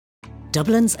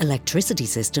Dublin's electricity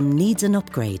system needs an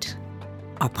upgrade.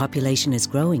 Our population is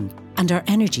growing and our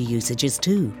energy usage is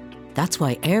too. That's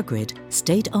why EirGrid,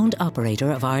 state-owned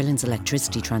operator of Ireland's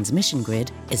electricity transmission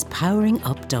grid, is powering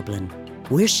up Dublin.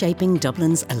 We're shaping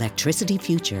Dublin's electricity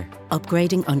future,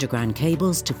 upgrading underground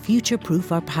cables to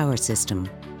future-proof our power system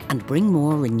and bring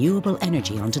more renewable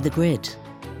energy onto the grid.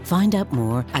 Find out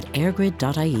more at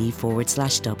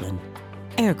eirgrid.ie/Dublin.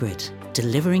 EirGrid,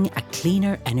 delivering a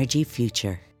cleaner energy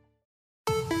future.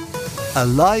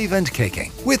 Alive and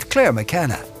Kicking with Claire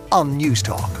McKenna on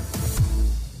Newstalk.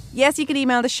 Yes, you can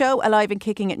email the show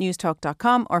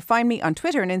aliveandkicking@newstalk.com or find me on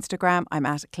Twitter and Instagram. I'm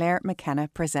at Claire McKenna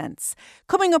Presents.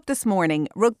 Coming up this morning,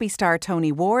 rugby star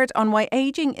Tony Ward on why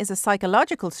ageing is a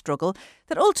psychological struggle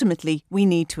that ultimately we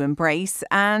need to embrace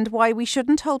and why we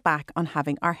shouldn't hold back on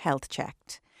having our health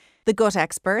checked. The gut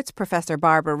experts, Professor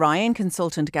Barbara Ryan,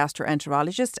 consultant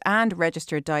gastroenterologist and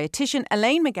registered dietitian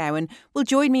Elaine McGowan, will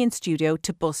join me in studio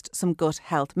to bust some gut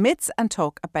health myths and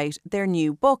talk about their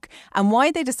new book and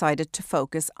why they decided to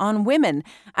focus on women.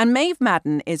 And Maeve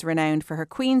Madden is renowned for her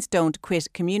Queens Don't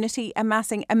Quit community,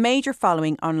 amassing a major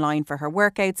following online for her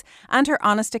workouts and her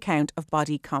honest account of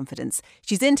body confidence.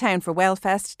 She's in town for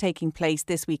Wellfest, taking place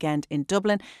this weekend in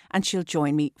Dublin, and she'll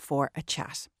join me for a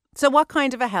chat. So what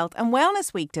kind of a health and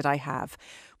wellness week did I have?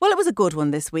 Well, it was a good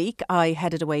one this week. I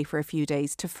headed away for a few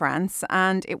days to France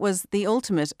and it was the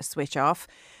ultimate switch off.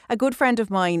 A good friend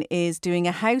of mine is doing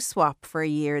a house swap for a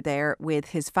year there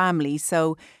with his family.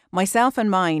 So myself and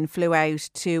mine flew out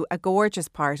to a gorgeous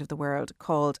part of the world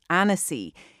called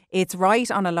Annecy. It's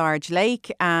right on a large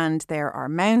lake and there are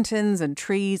mountains and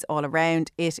trees all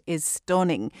around. It is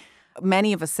stunning.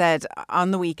 Many of us said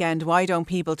on the weekend, why don't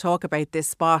people talk about this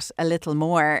spot a little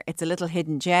more? It's a little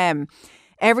hidden gem.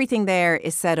 Everything there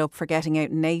is set up for getting out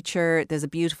in nature. There's a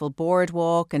beautiful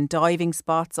boardwalk and diving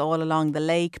spots all along the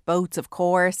lake, boats of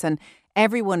course, and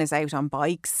everyone is out on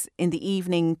bikes. In the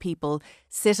evening, people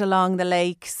sit along the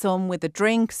lake, some with a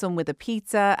drink, some with a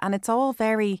pizza, and it's all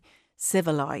very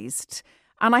civilised.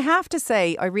 And I have to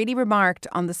say, I really remarked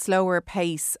on the slower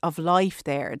pace of life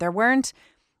there. There weren't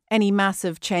any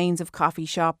massive chains of coffee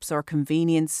shops or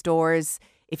convenience stores.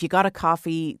 If you got a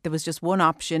coffee, there was just one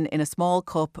option in a small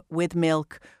cup with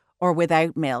milk or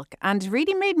without milk. And it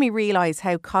really made me realise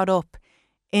how caught up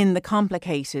in the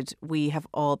complicated we have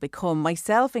all become,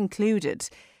 myself included.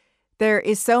 There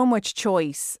is so much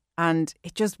choice and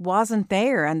it just wasn't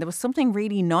there. And there was something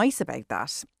really nice about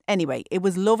that. Anyway, it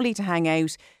was lovely to hang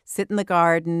out, sit in the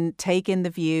garden, take in the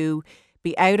view,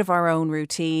 be out of our own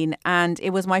routine, and it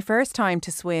was my first time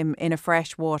to swim in a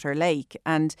freshwater lake.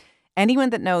 And anyone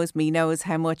that knows me knows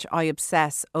how much I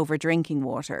obsess over drinking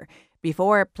water.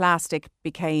 Before plastic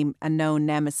became a known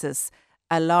nemesis,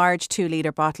 a large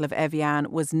 2-litre bottle of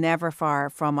Evian was never far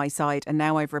from my side, and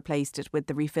now I've replaced it with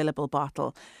the refillable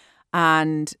bottle.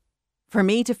 And for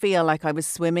me to feel like I was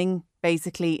swimming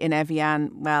basically in Evian,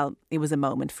 well, it was a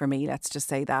moment for me, let's just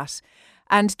say that.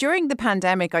 And during the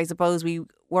pandemic, I suppose we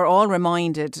were all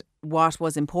reminded what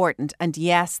was important. And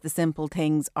yes, the simple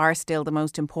things are still the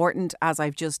most important, as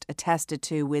I've just attested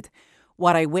to with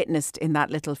what I witnessed in that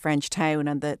little French town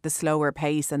and the slower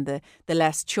pace and the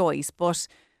less choice. But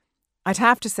I'd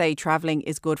have to say travelling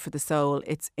is good for the soul.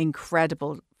 It's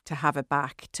incredible to have it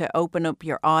back, to open up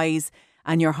your eyes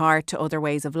and your heart to other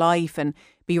ways of life and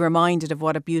be reminded of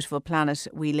what a beautiful planet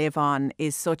we live on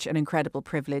is such an incredible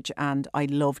privilege, and I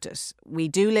loved it. We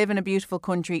do live in a beautiful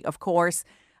country, of course,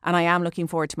 and I am looking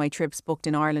forward to my trips booked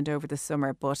in Ireland over the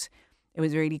summer, but it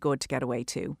was really good to get away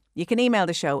too. You can email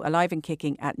the show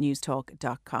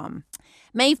aliveandkicking@newstalk.com.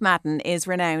 Maeve Madden is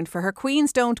renowned for her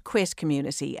Queens Don't Quit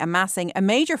community, amassing a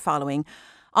major following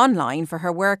online for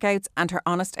her workouts and her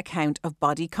honest account of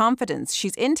body confidence.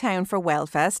 She's in town for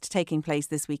Wellfest, taking place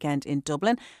this weekend in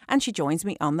Dublin, and she joins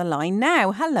me on the line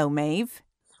now. Hello, Maeve.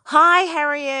 Hi, how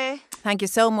are you? Thank you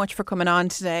so much for coming on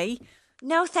today.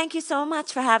 No, thank you so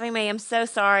much for having me. I'm so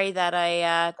sorry that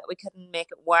that we couldn't make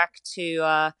it work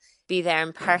to be there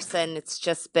in person. It's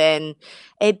just been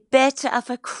a bit of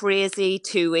a crazy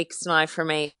 2 weeks now for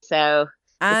me. So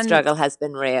the struggle has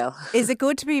been real. Is it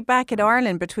good to be back in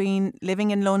Ireland between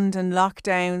living in London,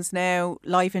 lockdowns now,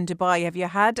 life in Dubai? Have you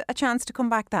had a chance to come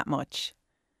back that much?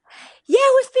 Yeah,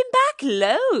 we've been back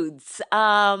loads.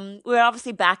 We were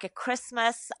obviously back at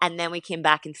Christmas and then we came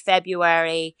back in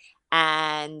February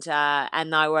and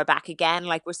now we're back again.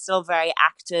 Like we're still very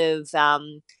active,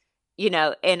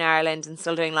 in Ireland and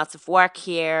still doing lots of work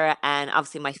here. And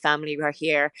obviously my family were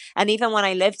here. And even when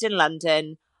I lived in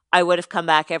London, I would have come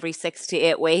back every 6 to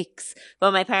 8 weeks.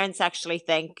 But my parents actually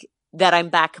think that I'm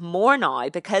back more now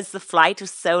because the flight was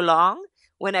so long.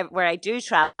 Whenever I do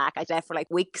travel back, I stay for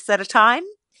like weeks at a time.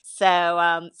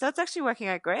 So it's actually working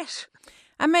out great.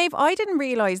 And Maeve, I didn't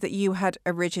realise that you had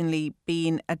originally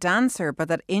been a dancer, but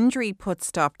that injury put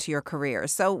stop to your career.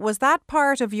 So was that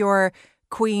part of your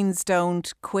Queens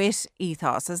Don't Quit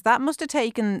ethos? As that must have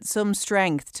taken some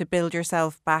strength to build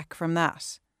yourself back from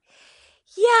that.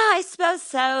 Yeah, I suppose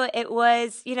so. It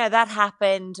was, that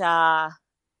happened.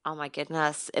 Oh my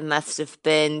goodness, it must have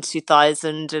been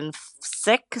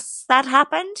 2006 that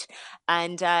happened,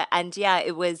 and yeah,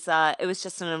 it was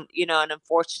just an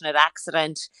unfortunate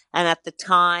accident. And at the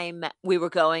time, we were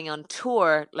going on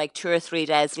tour like 2 or 3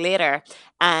 days later,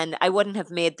 and I wouldn't have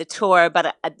made the tour,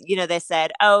 but they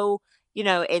said, oh.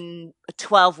 In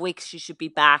 12 weeks, you should be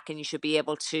back and you should be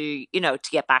able to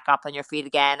get back up on your feet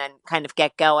again and kind of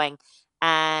get going.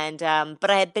 And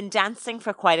but I had been dancing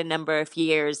for quite a number of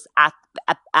years at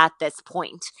this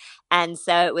point, and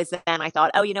so it was then I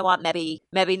thought, oh, you know what, maybe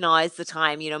now is the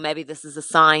time. Maybe this is a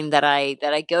sign that I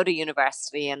go to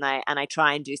university and I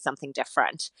try and do something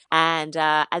different. And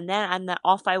then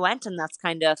off I went, and that's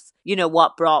kind of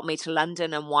what brought me to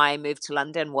London, and why I moved to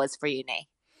London was for uni.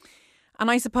 And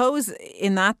I suppose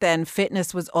in that then,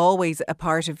 fitness was always a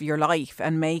part of your life,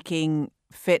 and making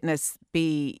fitness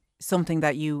be something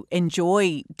that you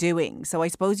enjoy doing. So I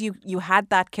suppose you had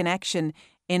that connection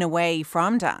in a way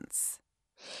from dance.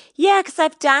 Yeah, because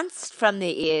I've danced from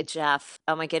the age of,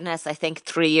 oh my goodness, I think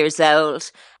 3 years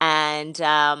old. And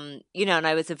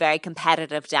I was a very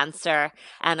competitive dancer.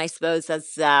 And I suppose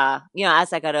as I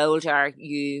got older,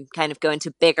 you kind of go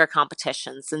into bigger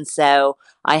competitions. And so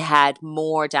I had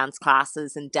more dance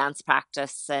classes and dance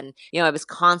practice. And, I was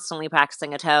constantly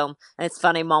practicing at home. And it's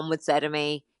funny, mom would say to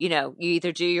me, you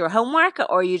either do your homework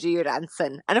or you do your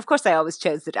dancing. And of course, I always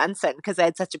chose the dancing because I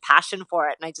had such a passion for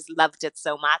it and I just loved it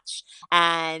so much.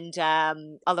 And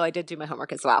although I did do my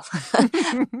homework as well,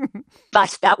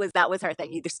 but that was her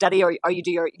thing: either study or you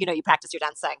do you practice your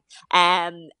dancing.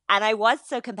 And I was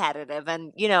so competitive,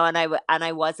 and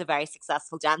I was a very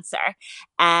successful dancer,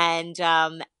 and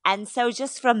so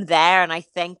just from there, and I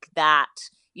think that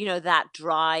that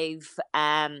drive,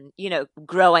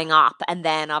 growing up. And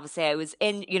then obviously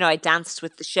I danced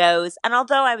with the shows. And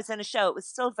although I was in a show, it was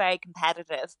still very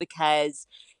competitive because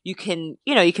you can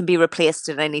be replaced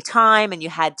at any time. And you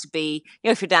had to be,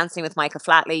 if you're dancing with Michael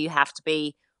Flatley, you have to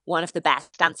be one of the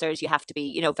best dancers. You have to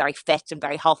be, very fit and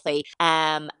very healthy.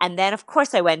 And then of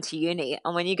course I went to uni.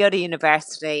 And when you go to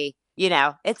university,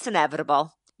 it's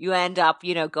inevitable. You end up,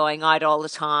 going out all the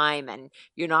time and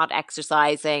you're not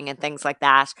exercising and things like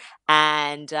that.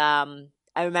 And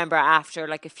I remember after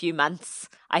like a few months,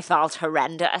 I felt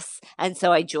horrendous. And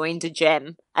so I joined a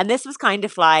gym. And this was kind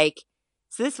of like,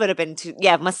 so this would have been,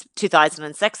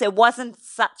 2006. It wasn't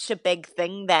such a big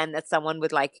thing then that someone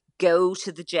would like go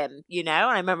to the gym, And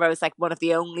I remember I was like one of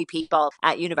the only people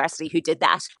at university who did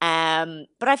that.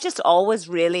 But I've just always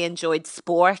really enjoyed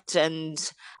sport and,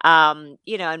 and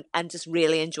just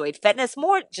really enjoyed fitness,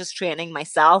 more just training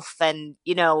myself. And,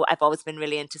 I've always been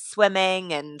really into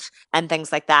swimming and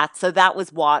things like that. So that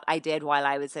was what I did while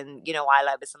I was in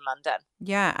London.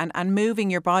 Yeah. And moving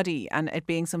your body and it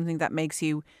being something that makes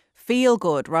you feel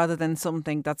good rather than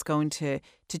something that's going to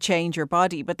change your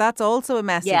body. But that's also a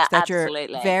message that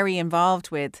absolutely. You're very involved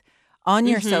with on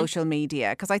your social media,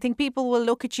 because I think people will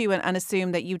look at you and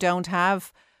assume that you don't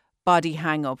have body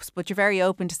hang-ups, but you're very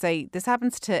open to say this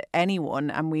happens to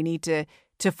anyone and we need to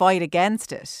fight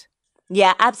against it.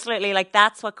 Yeah, absolutely. Like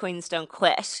that's what Queens Don't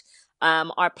Quit,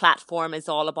 our platform is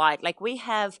all about. Like we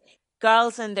have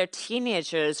girls in their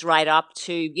teenagers right up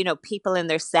to, people in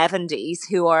their 70s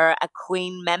who are a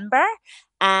Queen member.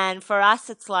 And for us,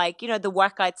 it's like, the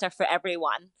workouts are for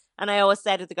everyone. And I always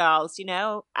say to the girls,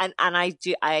 and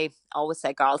I always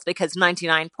say girls because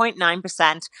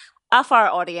 99.9% of our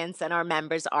audience and our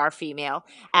members are female.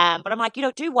 But I'm like,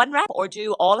 do one rep or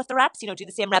do all of the reps, do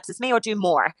the same reps as me or do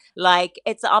more. Like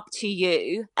it's up to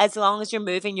you. As long as you're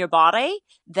moving your body,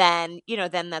 then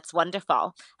that's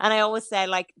wonderful. And I always say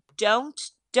like, don't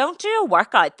do a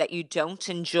workout that you don't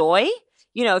enjoy.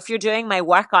 If you're doing my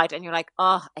workout and you're like,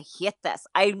 oh, I hate this,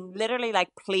 I literally like,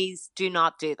 please do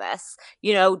not do this.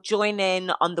 Join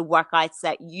in on the workouts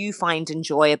that you find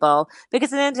enjoyable,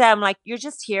 because at the end of the day, I'm like, you're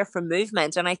just here for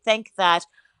movement. And I think that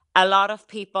a lot of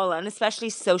people, and especially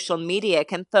social media,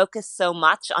 can focus so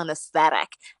much on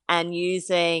aesthetic and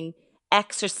using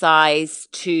exercise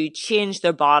to change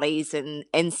their bodies in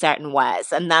certain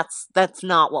ways, and that's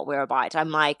not what we're about.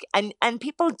 I'm like, and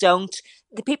people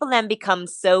then become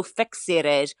so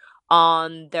fixated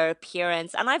on their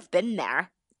appearance, and I've been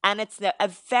there, and it's a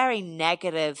very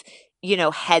negative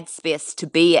headspace to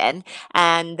be in.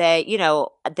 And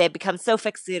they become so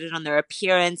fixated on their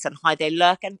appearance and how they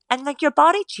look. And like your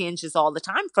body changes all the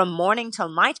time from morning till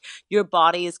night. Your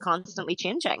body is constantly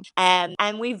changing.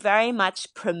 And we very much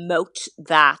promote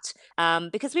that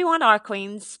because we want our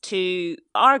queens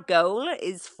our goal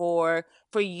is for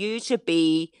you to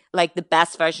be like the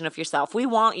best version of yourself. We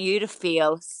want you to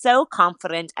feel so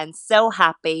confident and so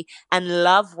happy and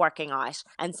love working out.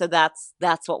 And so that's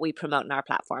what we promote in our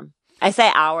platform. I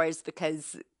say ours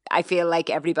because I feel like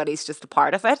everybody's just a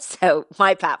part of it. So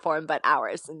my platform, but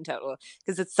ours in total,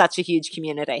 because it's such a huge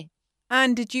community.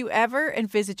 And did you ever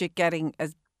envisage it getting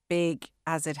as big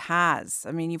as it has?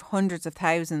 I mean, you've hundreds of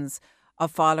thousands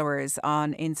of followers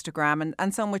on Instagram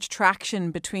and so much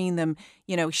traction between them,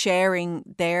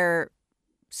 sharing their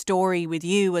story with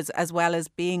you as well as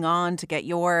being on to get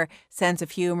your sense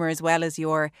of humour as well as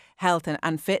your health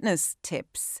and fitness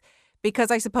tips. Because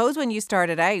I suppose when you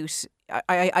started out,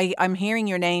 I'm hearing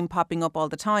your name popping up all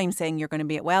the time saying you're going to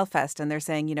be at Wellfest, and they're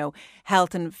saying,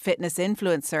 health and fitness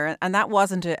influencer. And that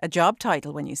wasn't a job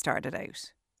title when you started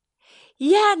out.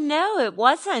 Yeah, no, it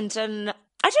wasn't. And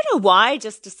I don't know why I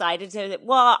just decided to.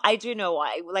 Well, I do know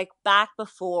why. Like back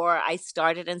before I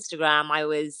started Instagram, I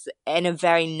was in a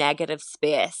very negative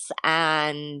space,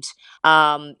 and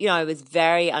I was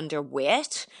very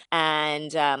underweight,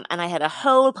 and I had a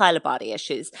whole pile of body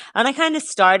issues, and I kind of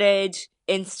started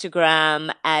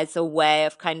Instagram as a way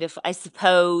of kind of, I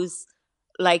suppose,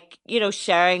 like,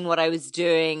 sharing what I was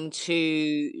doing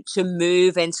to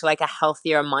move into like a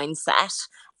healthier mindset.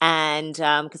 And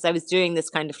because I was doing this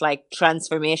kind of like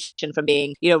transformation from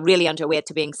being, really underweight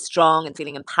to being strong and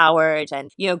feeling empowered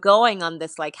and, going on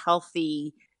this like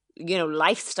healthy,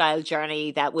 lifestyle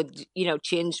journey that would,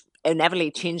 inevitably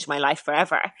change my life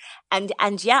forever.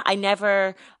 And yeah,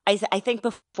 I think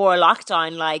before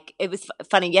lockdown, like it was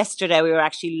funny, yesterday we were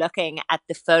actually looking at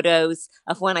the photos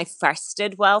of when I first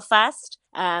did Wellfest.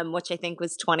 Which I think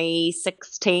was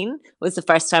 2016 was the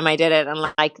first time I did it.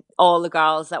 And like all the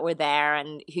girls that were there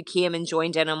and who came and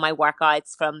joined in on my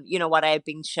workouts from, what I had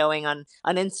been showing on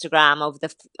Instagram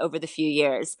over the few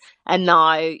years. And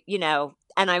now,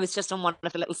 and I was just on one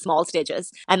of the little small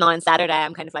stages. And now on Saturday,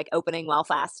 I'm kind of like opening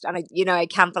Wellfest. And I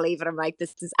can't believe it. I'm like,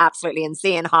 this is absolutely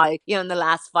insane how, in the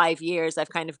last 5 years, I've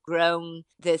kind of grown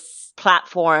this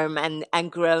platform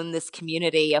and grown this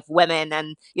community of women.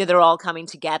 And, they're all coming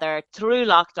together through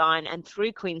lockdown and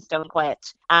through Queens Don't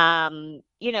Quit.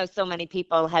 So many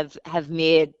people have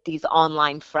made these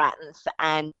online friends,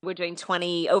 and we're doing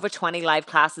over 20 live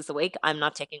classes a week. I'm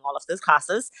not taking all of those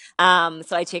classes.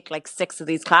 So I take like 6 of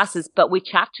these classes, but we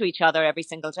chat to each other every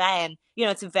single day. And,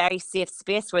 it's a very safe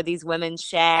space where these women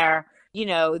share,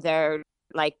 their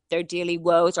daily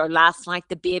woes, or last night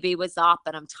the baby was up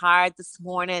and I'm tired this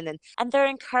morning, and they're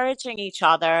encouraging each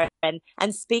other and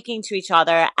speaking to each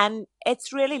other. And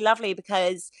it's really lovely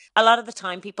because a lot of the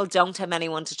time people don't have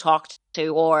anyone to talk to,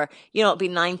 or, it'll be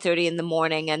 9:30 in the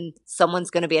morning and someone's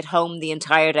going to be at home the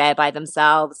entire day by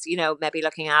themselves, maybe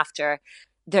looking after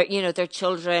their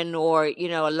children or,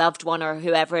 a loved one or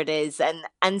whoever it is.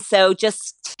 And so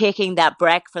just taking that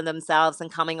break from themselves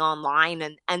and coming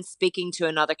online and speaking to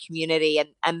another community.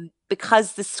 And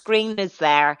because the screen is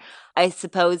there, I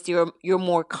suppose you're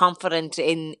more confident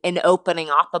in opening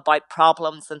up about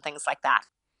problems and things like that.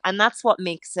 And that's what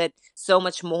makes it so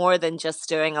much more than just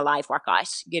doing a live workout.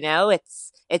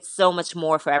 It's so much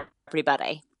more for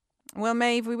everybody. Well,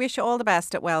 Maeve, we wish you all the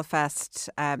best at Wellfest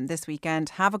this weekend.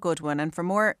 Have a good one. And for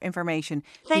more information,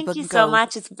 thank you so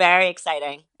much. It's very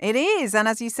exciting. It is. And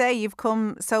as you say, you've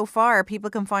come so far. People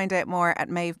can find out more at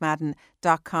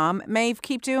maevemadden.com. Maeve,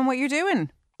 keep doing what you're doing.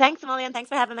 Thanks, Molly, and thanks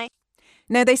for having me.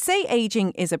 Now, they say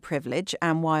ageing is a privilege,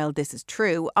 and while this is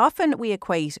true, often we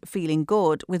equate feeling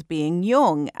good with being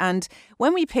young. And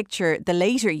when we picture the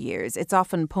later years, it's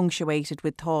often punctuated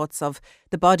with thoughts of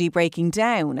the body breaking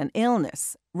down and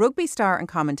illness. Rugby star and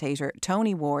commentator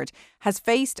Tony Ward has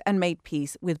faced and made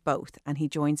peace with both, and he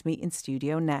joins me in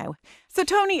studio now. So,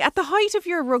 Tony, at the height of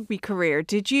your rugby career,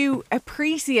 did you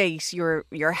appreciate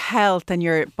your health and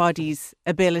your body's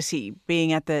ability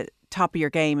being at the top of your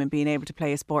game and being able to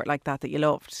play a sport like that you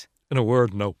loved? In a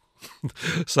word, no.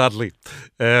 Sadly.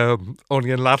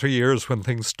 Only in latter years when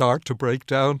things start to break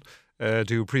down, do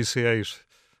you appreciate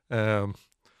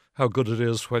how good it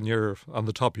is when you're on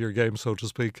the top of your game, so to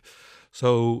speak.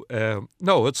 So,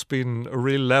 no, it's been a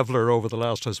real leveller over the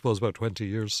last, I suppose, about 20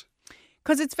 years.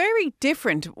 Because it's very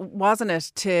different, wasn't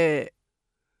it, to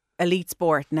elite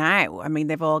sport now? I mean,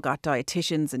 they've all got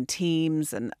dietitians and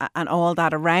teams and all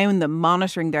that around them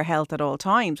monitoring their health at all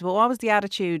times. But what was the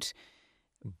attitude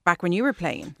back when you were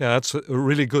playing. Yeah, that's a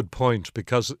really good point,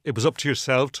 because it was up to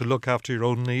yourself to look after your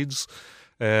own needs,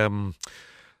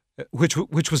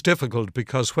 which was difficult,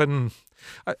 because when,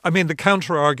 I mean, the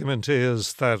counter argument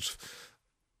is that,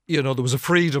 you know, there was a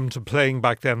freedom to playing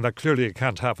back then that clearly you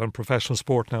can't have in professional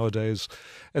sport nowadays.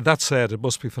 That said, it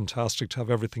must be fantastic to have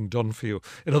everything done for you.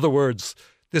 In other words,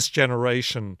 this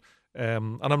generation,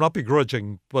 and I'm not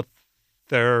begrudging, but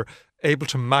they're able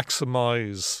to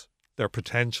maximise their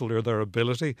potential or their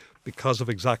ability because of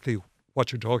exactly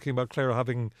what you're talking about, Claire,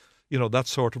 having, you know, that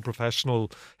sort of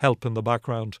professional help in the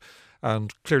background.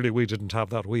 And clearly we didn't have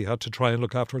that. We had to try and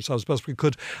look after ourselves best we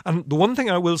could. And the one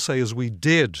thing I will say is we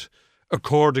did,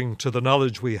 according to the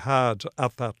knowledge we had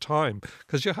at that time,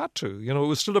 because you had to. You know, it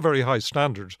was still a very high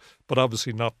standard, but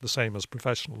obviously not the same as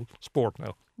professional sport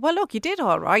now. Well, look, you did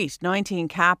all right. 19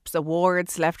 caps,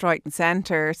 awards, left, right and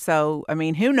centre. So, I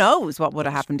mean, who knows what would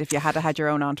have happened if you had had your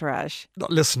own entourage?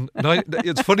 Listen,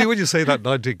 it's funny when you say that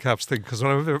 19 caps thing, because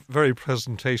when I went to very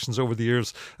presentations over the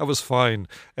years, I was fine.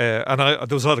 And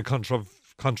there was a lot of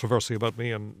controversy about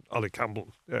me and Ollie Campbell,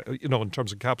 you know, in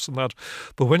terms of caps and that.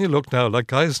 But when you look now, like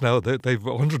guys now, they've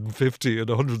 150 and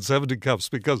 170 caps,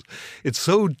 because it's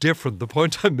so different. The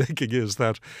point I'm making is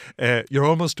that you're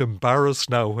almost embarrassed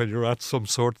now when you're at some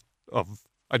sort of,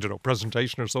 I don't know,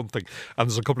 presentation or something, and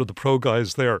there's a couple of the pro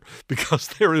guys there, because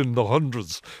they're in the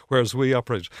hundreds, whereas we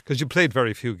operate, because you played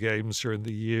very few games during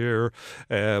the year.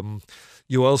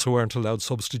 You also weren't allowed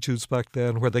substitutes back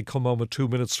then, where they come on with 2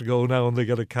 minutes to go now and they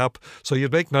get a cap. So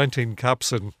you'd make 19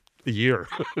 caps in a year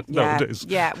nowadays.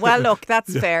 Yeah, well, look,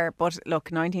 that's fair. But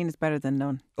look, 19 is better than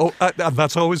none. Oh, and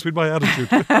that's always been my attitude,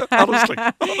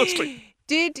 honestly.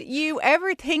 Did you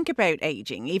ever think about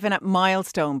ageing, even at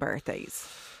milestone birthdays?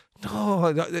 No,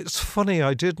 it's funny,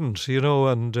 I didn't, you know,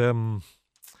 and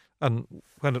when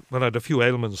I had a few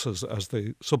ailments as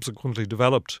they subsequently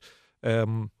developed,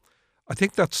 I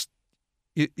think that's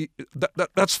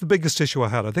the biggest issue I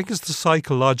had. I think it's the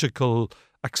psychological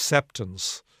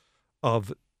acceptance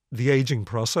of the ageing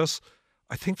process.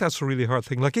 I think that's a really hard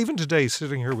thing. Like even today,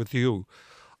 sitting here with you,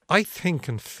 I think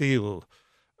and feel,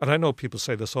 and I know people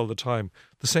say this all the time,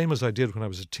 the same as I did when I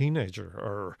was a teenager,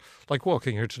 or like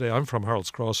walking here today. I'm from Harold's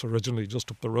Cross, originally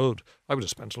just up the road. I would have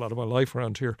spent a lot of my life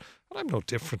around here, and I'm no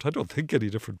different. I don't think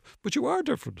any different, but you are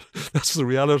different. That's the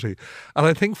reality. And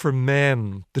I think for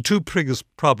men, the two biggest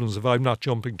problems, if I'm not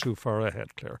jumping too far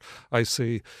ahead, Claire, I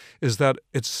see, is that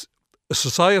it's a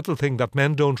societal thing that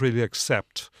men don't really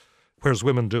accept, whereas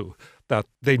women do. That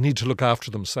they need to look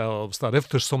after themselves, that if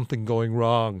there's something going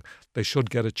wrong, they should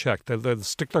get it checked. They'll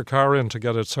stick their car in to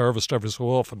get it serviced every so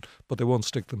often, but they won't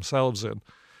stick themselves in.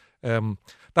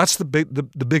 That's the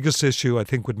biggest issue, I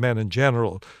think, with men in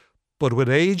general. But with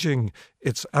ageing,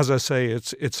 it's, as I say,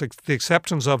 it's the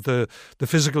acceptance of the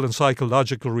physical and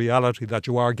psychological reality that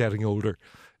you are getting older.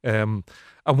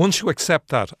 And once you accept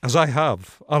that, as I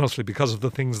have, honestly, because of the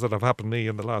things that have happened to me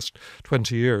in the last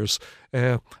 20 years,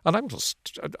 and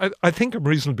I think I'm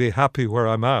reasonably happy where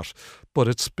I'm at, but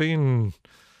it's been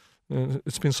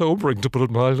sobering, to put it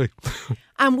mildly.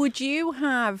 And would you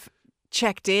have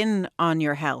checked in on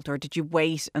your health, or did you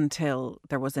wait until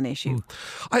there was an issue?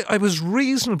 I was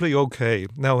reasonably okay.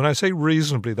 Now, when I say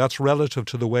reasonably, that's relative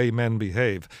to the way men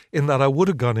behave, in that I would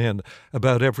have gone in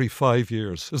about every 5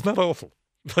 years. Isn't that awful?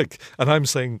 And I'm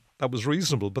saying that was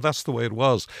reasonable, but that's the way it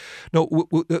was. No,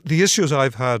 the issues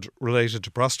I've had related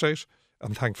to prostate,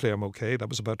 and thankfully I'm okay. That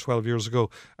was about 12 years ago.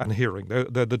 And hearing, they're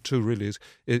the two really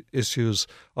issues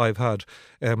I've had.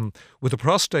 With the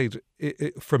prostate,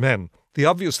 for men, the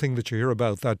obvious thing that you hear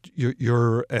about, that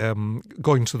you're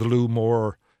going to the loo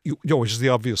more, which is the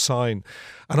obvious sign.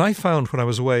 And I found when I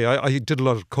was away, I did a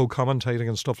lot of co-commentating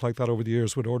and stuff like that over the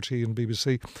years with RT and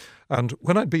BBC. And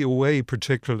when I'd be away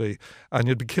particularly, and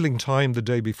you'd be killing time the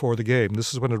day before the game,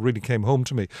 this is when it really came home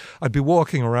to me, I'd be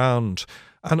walking around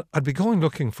and I'd be going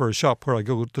looking for a shop where I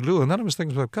go to the loo. And then I was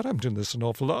thinking, God, I'm doing this an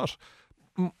awful lot.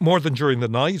 More than during the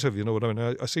night, if you know what I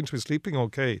mean. I seem to be sleeping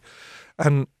okay.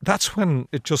 And that's when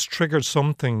it just triggered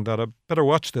something that I better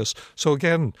watch this. So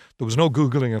again, there was no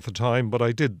Googling at the time, but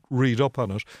I did read up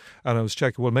on it. And I was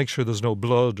checking, well, make sure there's no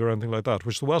blood or anything like that,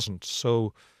 which there wasn't.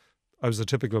 So I was the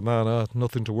typical man,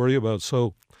 nothing to worry about.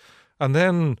 So, and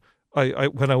then I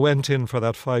when I went in for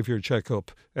that 5-year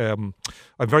checkup, I'm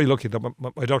very lucky that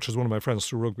my doctor's one of my friends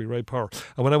through rugby, Ray Power.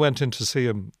 And when I went in to see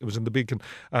him, it was in the Beacon,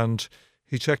 and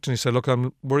he checked and he said, look,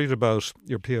 I'm worried about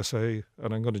your PSA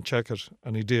and I'm going to check it.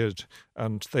 And he did.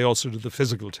 And they also did the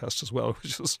physical test as well,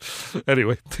 which is,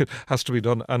 anyway, it has to be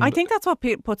done. And I think that's what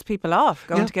puts people off,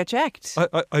 going to get checked.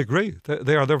 I agree.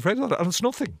 They're afraid of that. And it's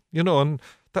nothing, you know, and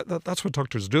that's what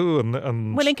doctors do.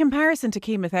 And well, in comparison to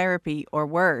chemotherapy or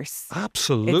worse,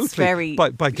 absolutely, it's very by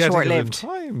getting it in short-lived.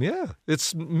 time,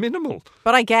 it's minimal.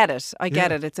 But I get it. I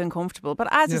get Yeah. it. It's uncomfortable. But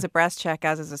as is a breast check,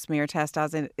 as is a smear test,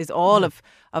 as is all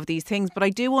of these things. But I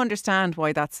do understand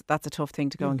why that's a tough thing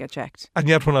to go and get checked. And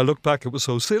yet, when I look back, it was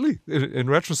so silly in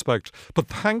retrospect. But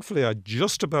thankfully, I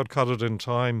just about caught it in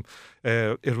time.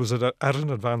 It was at an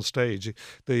advanced stage.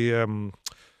 The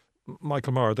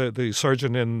Michael Marr, the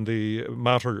surgeon in the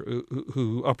Mater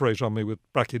who operated on me with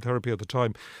brachytherapy at the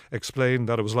time, explained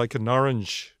that it was like an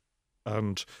orange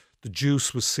and the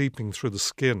juice was seeping through the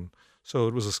skin. So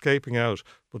it was escaping out,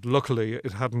 but luckily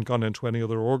it hadn't gone into any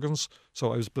other organs.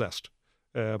 So I was blessed.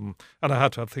 And I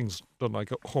had to have things done like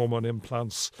hormone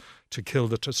implants to kill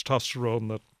the testosterone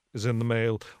that is in the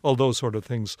male, all those sort of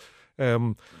things.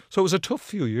 So it was a tough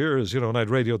few years, and I had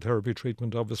radiotherapy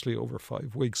treatment, obviously, over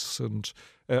 5 weeks and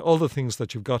all the things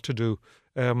that you've got to do.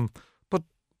 But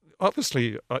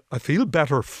obviously, I feel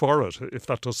better for it, if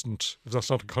that's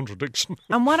not a contradiction.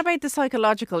 And what about the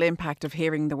psychological impact of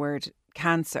hearing the word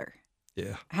cancer?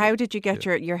 Yeah. How did you get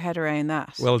your head around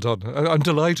that? Well done. I'm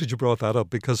delighted you brought that up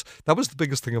because that was the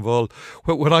biggest thing of all.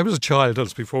 When I was a child,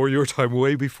 that's before your time,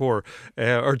 way before,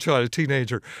 or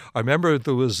teenager, I remember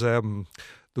there was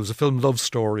a film, Love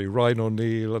Story, Ryan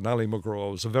O'Neill and Ali McGraw.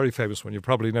 It was a very famous one. You've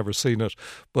probably never seen it,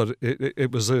 but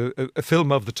it was a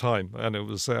film of the time, and it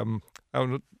was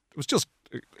just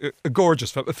a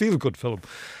gorgeous film, a feel-good film.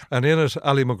 And in it,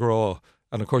 Ali McGraw,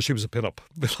 and of course she was a pin-up,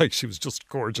 like she was just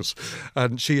gorgeous.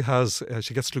 And she gets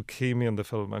leukemia in the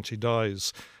film and she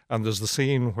dies. And there's the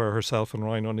scene where herself and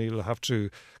Ryan O'Neill have to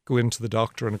go into the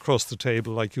doctor, and across the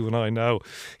table, like you and I now,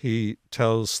 he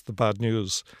tells the bad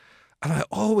news. And I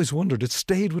always wondered, it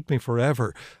stayed with me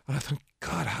forever. And I thought,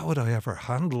 God, how would I ever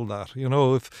handle that?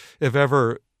 If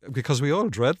ever, because we all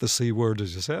dread the C word,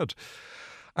 as you said.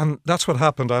 And that's what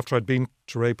happened after I'd been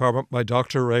to Ray Parma. My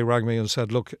doctor, Ray, rang me and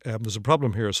said, look, there's a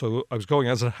problem here. So I was going,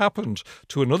 as it happened,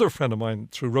 to another friend of mine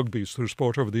through rugby, through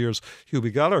sport over the years,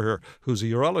 Hubie Gallagher, who's a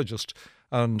urologist.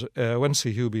 And I went to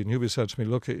see Hubie, and Hubie said to me,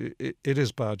 look, it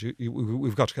is bad.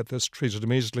 We've got to get this treated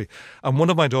immediately. And one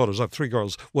of my daughters, I have 3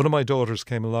 girls, one of my daughters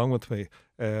came along with me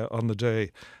on the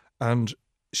day, and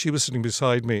she was sitting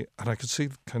beside me, and I could see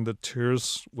kind of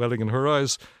tears welling in her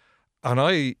eyes. And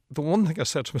the one thing I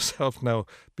said to myself now,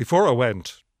 before I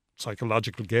went,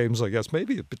 psychological games, I guess,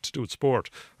 maybe a bit to do with sport,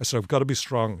 I said, I've got to be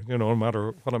strong, no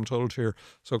matter what I'm told here.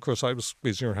 So, of course, I was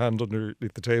squeezing her hand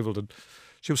underneath the table, and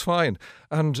she was fine.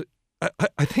 And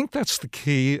I think that's the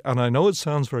key, and I know it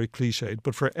sounds very cliched,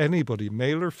 but for anybody,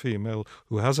 male or female,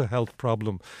 who has a health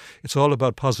problem, it's all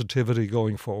about positivity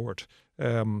going forward.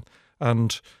 And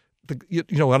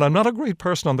I'm not a great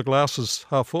person on the glass is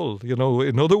half full,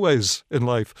 in other ways in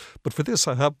life, but for this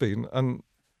I have been. And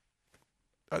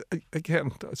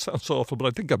again, it sounds awful, but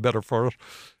I think I'm better for it.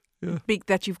 Yeah.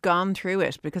 That you've gone through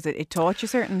it because it taught you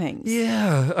certain things.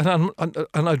 Yeah,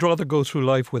 and I'd rather go through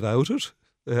life without it.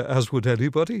 As would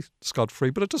anybody,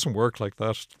 scot-free, but it doesn't work like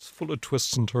that. It's full of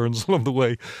twists and turns along the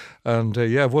way, and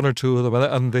 1 or 2 of them,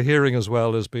 and the hearing as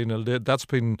well has been that's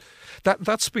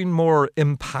been more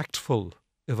impactful,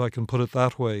 if I can put it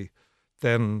that way,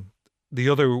 than the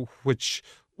other, which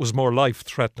was more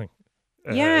life-threatening.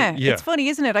 Yeah, it's funny,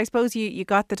 isn't it? I suppose you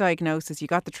got the diagnosis, you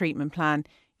got the treatment plan,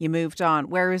 you moved on,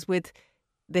 whereas with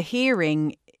the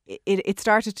hearing, it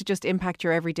started to just impact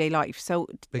your everyday life. So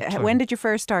when did you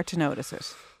first start to notice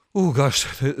it? Oh gosh,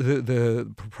 the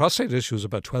prostate issue was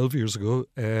about 12 years ago,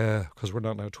 because we're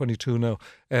not now 22 now.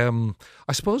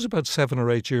 I suppose about 7 or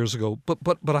 8 years ago.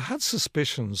 But I had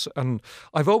suspicions, and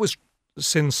I've always,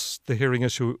 since the hearing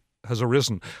issue has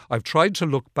arisen, I've tried to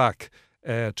look back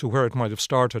to where it might have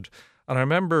started. And I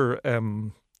remember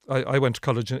I went to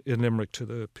college in Limerick, to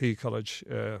the PE college,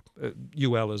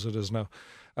 UL as it is now.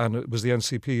 And it was the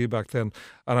NCPE back then.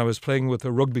 And I was playing with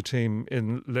a rugby team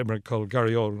in Limerick called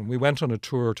Garryowen. And we went on a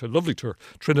lovely tour,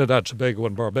 Trinidad, Tobago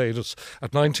and Barbados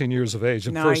at 19 years of age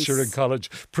and first year in college.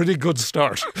 Pretty good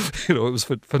start. It was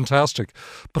fantastic.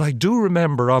 But I do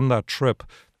remember on that trip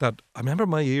that I remember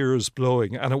my ears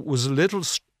blowing, and it was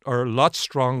a lot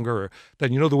stronger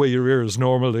than, the way your ears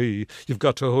normally, you've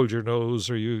got to hold your nose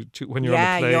or when you're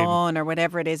on a plane. Yawn or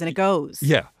whatever it is, and it goes.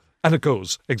 Yeah. And it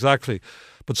goes, exactly.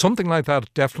 But something like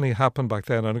that definitely happened back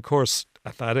then. And of course,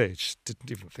 at that age,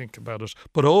 didn't even think about it.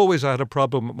 But always I had a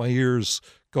problem with my ears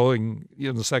going,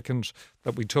 the second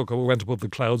that we went above the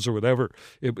clouds or whatever,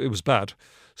 it was bad.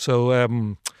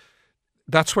 So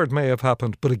that's where it may have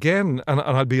happened. But again, and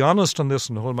I'll be honest on this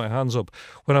and hold my hands up,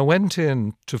 when I went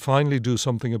in to finally do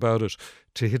something about it,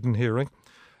 to Hidden Hearing,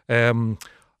 and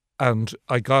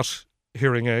I got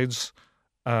hearing aids,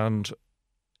 and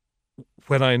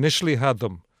when I initially had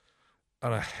them,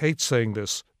 and I hate saying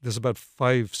this is about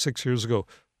 5-6 years ago,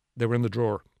 they were in the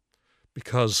drawer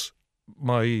because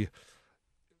I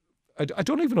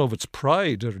don't even know if it's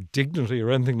pride or dignity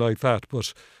or anything like that,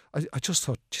 but I just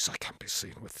thought, geez, I can't be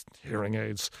seen with hearing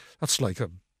aids. That's like a,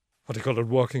 what do you call it,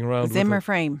 walking around Zimmer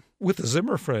frame. With a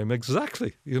Zimmer frame,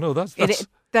 exactly. You know, that's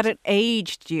that it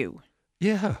aged you.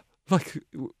 Yeah, like,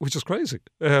 which is crazy.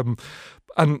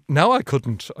 And now I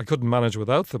couldn't manage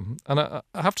without them. And I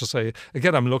have to say,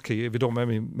 again, I'm lucky, if you don't mind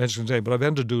me mentioning his name, but I've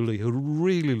Enda Dooley, who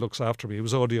really looks after me. He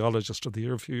was audiologist of the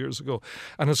year a few years ago.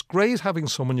 And it's great having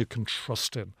someone you can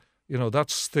trust in. You know,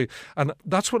 that's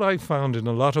what I found in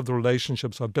a lot of the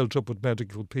relationships I've built up with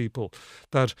medical people,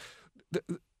 that,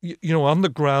 you know, on the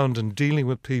ground and dealing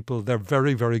with people, they're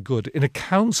very, very good in a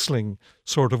counselling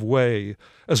sort of way,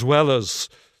 as well as,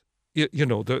 you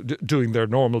know, doing their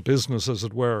normal business, as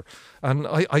it were. And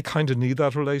I kind of need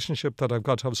that relationship, that I've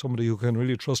got to have somebody who can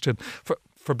really trust in.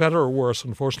 For better or worse,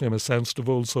 unfortunately, I'm a sensitive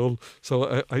old soul,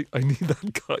 so I need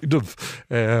that kind of,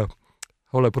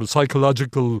 how will I put it,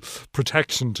 psychological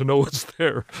protection to know it's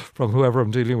there from whoever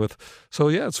I'm dealing with. So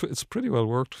yeah, it's pretty well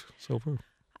worked so far.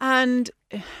 And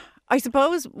I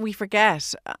suppose we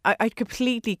forget, I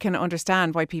completely can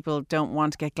understand why people don't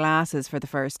want to get glasses for the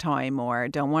first time or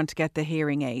don't want to get the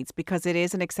hearing aids, because it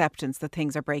is an acceptance that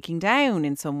things are breaking down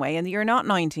in some way and that you're not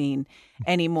 19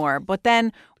 anymore. But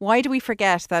then why do we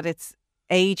forget that it's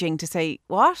aging to say,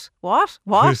 what,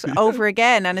 over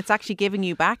again, and it's actually giving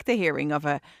you back the hearing of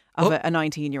a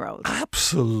 19-year-old.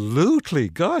 Absolutely.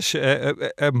 Gosh,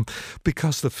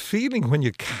 because the feeling when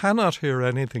you cannot hear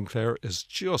anything, Claire, is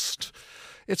just...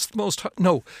 It's the most...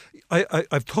 No,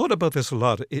 I've thought about this a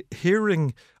lot.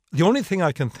 Hearing... The only thing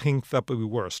I can think that would be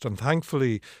worst, and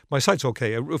thankfully my sight's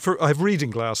okay. I have reading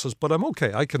glasses, but I'm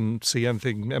okay. I can see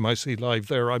anything MIC live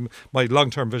there. My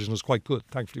long-term vision is quite good,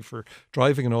 thankfully, for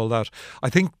driving and all that. I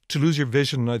think to lose your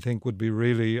vision, I think, would be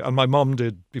really... And my mum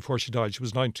did before she died. She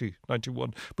was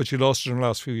 91, but she lost it in the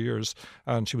last few years,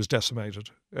 and she was decimated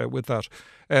with that.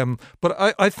 But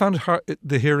I found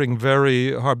the hearing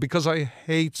very hard, because I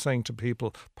hate saying to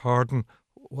people, pardon,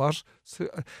 what?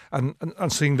 And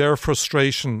seeing their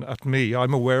frustration at me.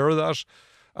 I'm aware of that,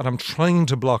 and I'm trying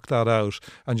to block that out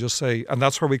and just say, and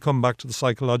that's where we come back to the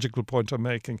psychological point I'm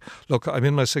making. Look, I'm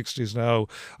in my 60s now.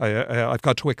 I've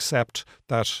got to accept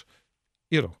that,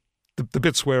 you know, the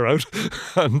bits wear out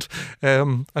and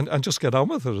just get on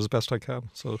with it as best I can.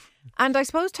 So, and I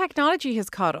suppose technology has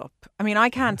caught up. I mean, I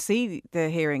can't see the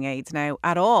hearing aids now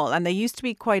at all, and they used to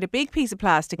be quite a big piece of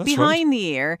plastic behind the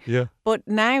ear. Yeah. But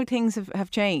now things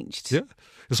have changed. Yeah.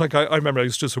 It's like, I remember I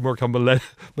used to do some work on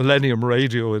Millennium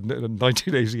Radio in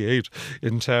 1988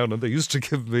 in town, and they used to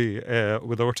give me,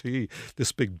 with RTE,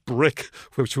 this big brick,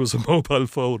 which was a mobile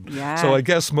phone. Yeah. So I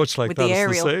guess much like with that,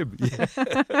 it's the same.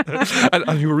 Yeah.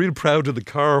 and you were really proud of the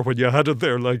car when you had it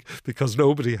there, like, because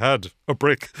nobody had a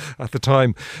brick at the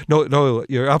time. No,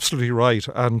 you're absolutely right.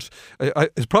 And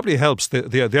it probably helps.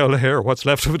 The old hair, what's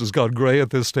left of it, has gone grey at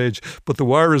this stage, but the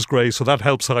wire is grey, so that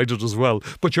helps hide it as well.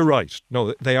 But you're right.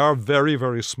 No, they are very,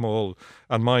 very small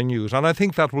and minute, and I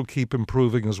think that will keep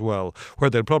improving as well, where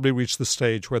they'll probably reach the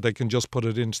stage where they can just put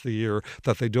it into the ear,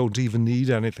 that they don't even need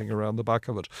anything around the back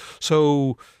of it.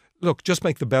 So look, just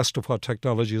make the best of what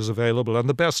technology is available and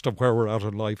the best of where we're at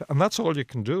in life, and that's all you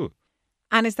can do.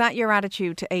 And is that your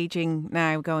attitude to ageing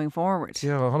now going forward?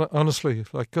 Yeah, honestly,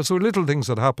 because there were little things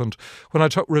that happened. When I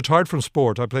retired from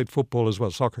sport, I played football as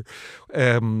well, soccer,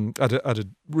 at a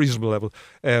reasonable level.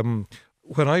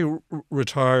 When I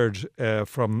retired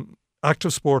from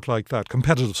active sport like that,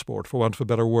 competitive sport, for want of a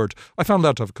better word, I found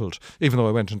that difficult, even though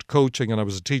I went into coaching and I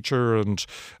was a teacher and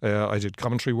I did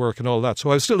commentary work and all that.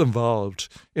 So I was still involved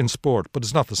in sport, but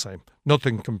it's not the same.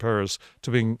 Nothing compares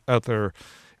to being out there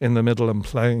in the middle and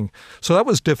playing. So that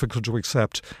was difficult to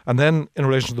accept. And then in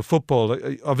relation to the football,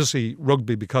 obviously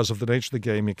rugby, because of the nature of the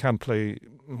game, you can't play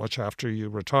much after you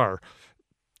retire.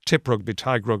 Tip rugby,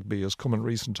 tag rugby has come in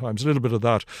recent times, a little bit of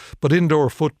that. But indoor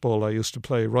football I used to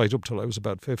play right up till I was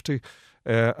about 50.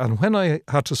 And when I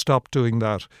had to stop doing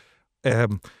that,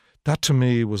 that to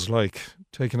me was like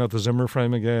taking out the Zimmer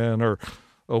frame again, or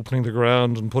opening the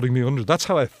ground and putting me under. That's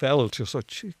how I felt. Just like,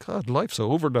 gee, God, life's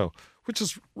over now, which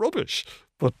is rubbish.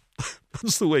 But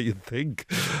that's the way you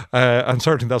think. And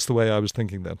certainly that's the way I was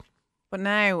thinking then. But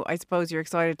now I suppose you're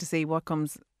excited to see what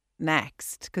comes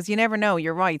next, because you never know.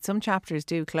 You're right, some chapters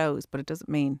do close, but it doesn't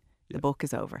mean the book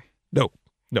is over. No,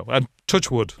 and touch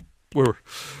wood,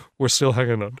 we're still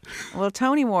hanging on. Well,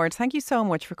 Tony Ward, thank you so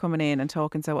much for coming in and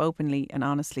talking so openly and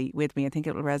honestly with me. I think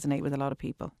it will resonate with a lot of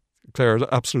people. Claire,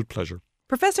 absolute pleasure.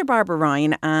 Professor Barbara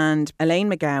Ryan and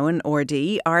Elaine McGowan,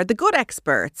 RD, are the gut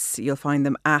experts. You'll find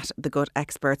them at the gut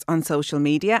experts on social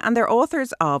media, and they're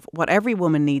authors of What Every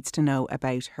Woman Needs to Know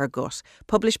About Her Gut,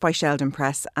 published by Sheldon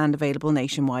Press and available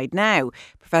nationwide now.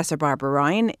 Professor Barbara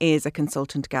Ryan is a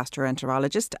consultant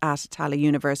gastroenterologist at Tallaght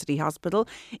University Hospital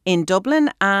in Dublin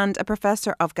and a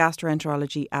professor of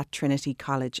gastroenterology at Trinity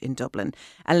College in Dublin.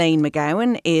 Elaine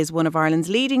McGowan is one of Ireland's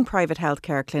leading private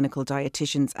healthcare clinical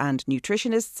dietitians and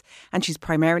nutritionists, and she's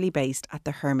primarily based at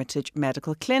the Hermitage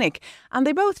Medical Clinic. And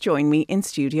they both join me in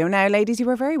studio now. Ladies, you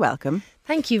are very welcome.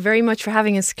 Thank you very much for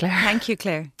having us, Claire. Thank you,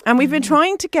 Claire. And we've been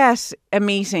trying to get a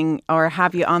meeting or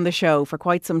have you on the show for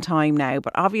quite some time now.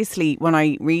 But obviously, when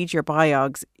I read your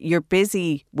biogs, you're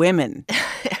busy women.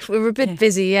 We were a bit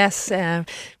busy, yes.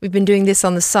 We've been doing this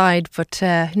on the side, but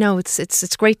no,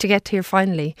 it's great to get here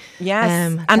finally.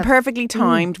 Yes, and perfectly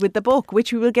timed with the book,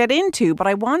 which we will get into. But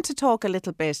I want to talk a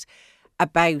little bit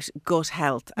about gut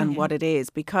health and what it is,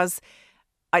 because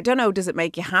I don't know, does it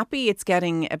make you happy? It's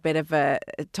getting a bit of a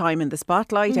time in the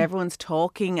spotlight. Everyone's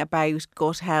talking about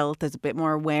gut health. There's a bit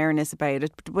more awareness about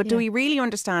it. But do we really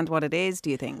understand what it is,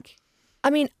 do you think? I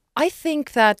mean, I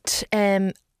think that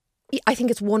I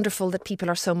think it's wonderful that people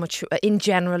are so much, in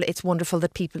general, it's wonderful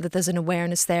that there's an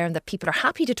awareness there and that people are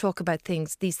happy to talk about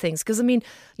these things. Because, I mean,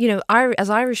 you know, as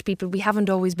Irish people, we haven't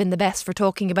always been the best for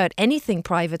talking about anything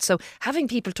private. So having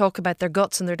people talk about their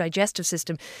guts and their digestive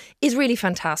system is really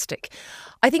fantastic.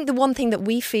 I think the one thing that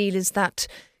we feel is that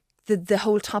the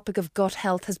whole topic of gut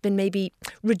health has been maybe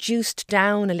reduced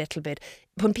down a little bit.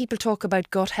 When people talk about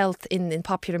gut health in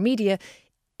popular media,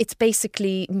 it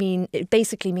basically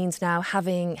means now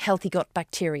having healthy gut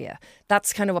bacteria.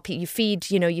 That's kind of what you feed.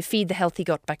 You know, you feed the healthy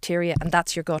gut bacteria, and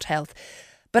that's your gut health.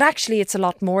 But actually, it's a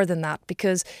lot more than that,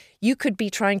 because you could be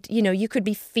you could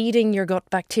be feeding your gut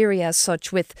bacteria as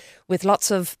such with lots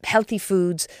of healthy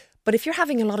foods. But if you're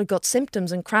having a lot of gut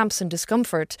symptoms and cramps and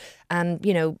discomfort, and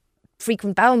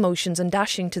frequent bowel motions and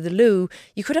dashing to the loo,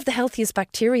 you could have the healthiest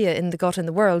bacteria in the gut in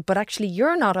the world, but actually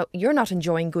you're not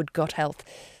enjoying good gut health.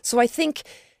 So I think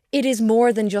it is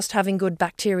more than just having good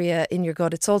bacteria in your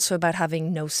gut. It's also about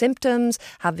having no symptoms,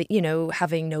 having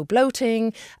no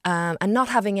bloating, and not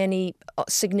having any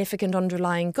significant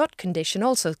underlying gut condition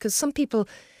also. Because some people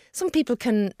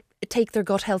can take their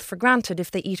gut health for granted if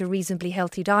they eat a reasonably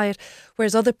healthy diet,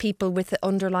 whereas other people with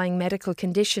underlying medical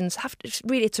conditions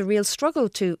it's a real struggle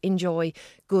to enjoy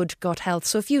good gut health.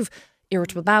 So if you've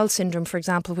irritable bowel syndrome, for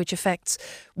example, which affects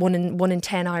 1 in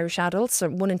 10 Irish adults, or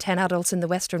 1 in 10 adults in the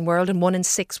Western world, and 1 in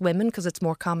 6 women, because it's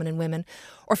more common in women,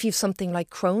 or if you have something like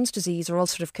Crohn's disease or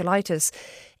ulcerative colitis,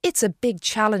 it's a big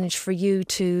challenge for you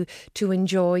to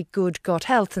enjoy good gut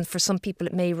health. And for some people,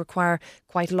 it may require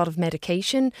quite a lot of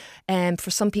medication.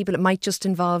 For some people, it might just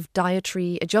involve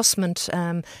dietary adjustment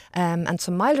and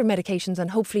some milder medications,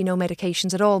 and hopefully no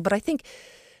medications at all. But I think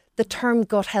the term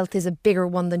gut health is a bigger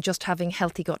one than just having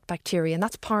healthy gut bacteria, and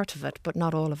that's part of it, but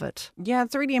not all of it. Yeah,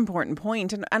 it's a really important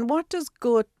point. And what does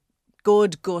good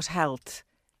gut health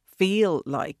feel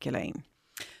like, Elaine?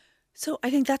 So I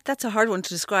think that's a hard one to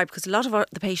describe, because a lot of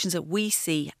the patients that we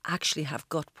see actually have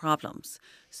gut problems.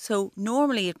 So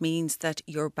normally it means that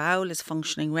your bowel is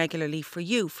functioning regularly for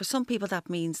you. For some people that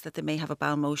means that they may have a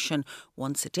bowel motion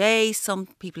once a day. Some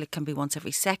people it can be once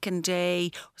every second day,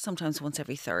 or sometimes once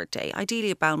every third day.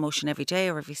 Ideally a bowel motion every day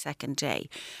or every second day.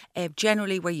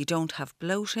 Generally where you don't have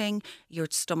bloating, your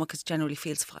stomach generally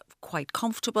feels quite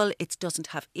comfortable. It doesn't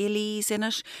have ilees in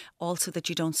it. Also that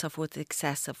you don't suffer with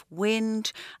excessive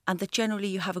wind, and that generally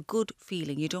you have a good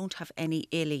feeling. You don't have any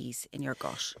ilees in your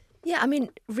gut. Yeah, I mean,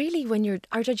 really,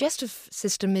 our digestive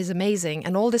system is amazing,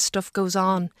 and all this stuff goes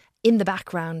on in the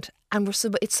background, and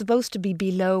it's supposed to be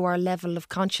below our level of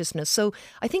consciousness. So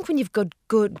I think when you've got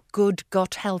good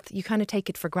gut health, you kind of take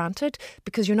it for granted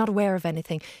because you're not aware of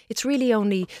anything. It's really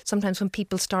only sometimes when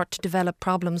people start to develop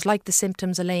problems like the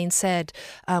symptoms Elaine said,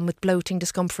 with bloating,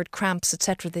 discomfort, cramps,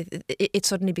 etc. It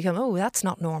suddenly becomes, oh, that's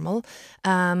not normal,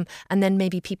 and then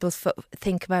maybe people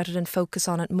think about it and focus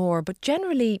on it more. But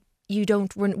generally,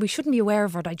 we shouldn't be aware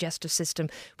of our digestive system.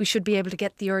 We should be able to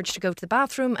get the urge to go to the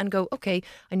bathroom and go, okay,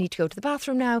 I need to go to the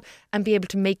bathroom now, and be able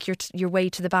to make your way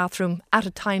to the bathroom at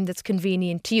a time that's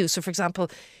convenient to you. So, for example,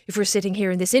 if we're sitting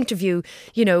here in this interview,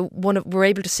 we're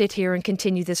able to sit here and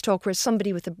continue this talk, whereas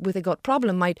somebody with a gut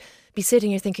problem might be sitting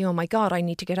here thinking, oh my God, I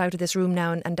need to get out of this room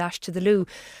now and dash to the loo.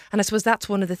 And I suppose that's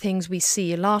one of the things we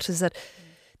see a lot, is that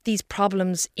these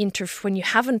problems when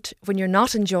you're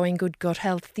not enjoying good gut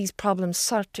health, these problems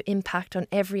start to impact on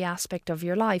every aspect of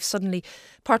your life. Suddenly,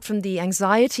 apart from the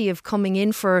anxiety of coming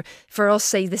in for us,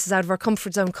 say this is out of our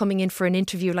comfort zone, coming in for an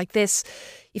interview like this,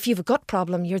 if you have a gut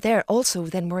problem, you're there also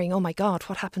then worrying, oh my God,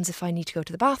 what happens if I need to go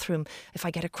to the bathroom? If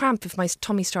I get a cramp, if my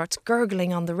tummy starts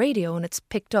gurgling on the radio and it's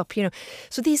picked up,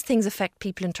 So these things affect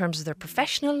people in terms of their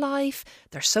professional life,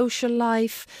 their social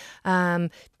life,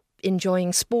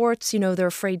 enjoying sports. They're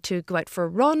afraid to go out for a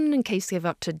run in case they've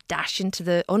got to dash into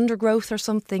the undergrowth or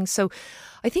something. So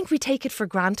I think we take it for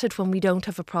granted when we don't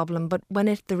have a problem. But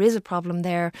when there is a problem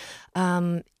there,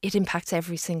 it impacts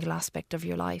every single aspect of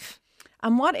your life.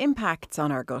 And what impacts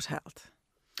on our gut health?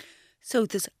 So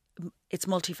it's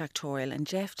multifactorial, and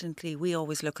definitely we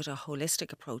always look at a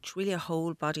holistic approach, really a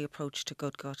whole body approach to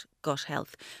good gut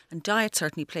health. And diet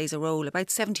certainly plays a role. About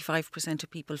 75%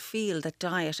 of people feel that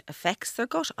diet affects their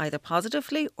gut, either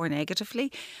positively or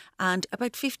negatively. And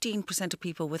about 15% of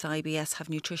people with IBS have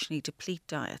nutritionally deplete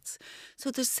diets. So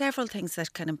there's several things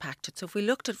that can impact it. So if we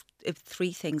looked at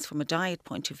 3 things from a diet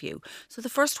point of view. So the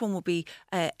first one would be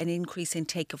an increase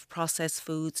intake of processed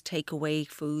foods, takeaway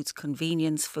foods,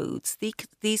 convenience foods.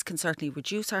 These can certainly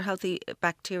reduce our healthy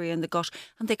bacteria in the gut,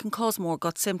 and they can cause more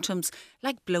gut symptoms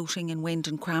like bloating and wind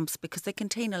and cramps because they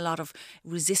contain a lot of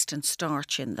resistant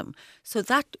starch in them. So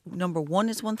that, number 1,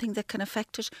 is one thing that can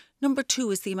affect it. Number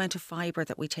 2 is the amount of fibre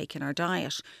that we take in our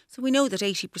diet. So we know that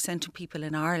 80% of people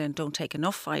in Ireland don't take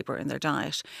enough fibre in their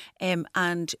diet.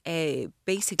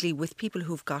 Basically with people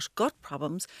who've got gut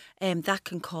problems, that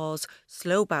can cause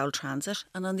slow bowel transit.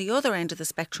 And on the other end of the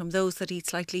spectrum, those that eat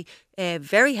slightly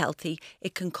very healthy,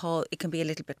 it can be a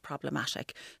little bit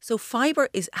problematic. So fibre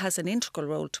has an integral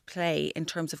role to play in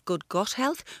terms of good gut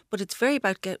health, but it's very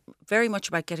much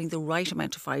about getting the right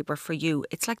amount of fibre for you.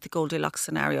 It's like the Goldilocks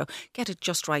scenario. Get it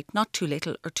just right, not too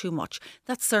little or too much.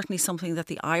 That's certainly something that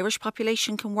the Irish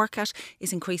population can work at,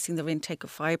 is increasing their intake of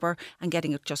fibre and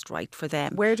getting it just right for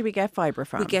them. Where do we get fibre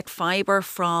from? We get fibre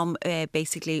from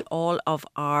basically all of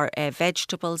our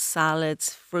vegetables,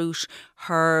 salads, fruit,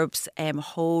 herbs,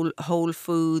 whole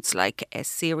foods like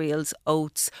cereals,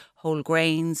 oats, whole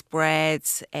grains,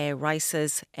 breads,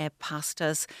 rices,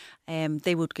 pastas.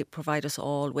 They would provide us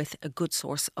all with a good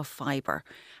source of fibre.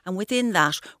 And within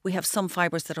that, we have some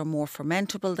fibres that are more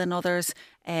fermentable than others,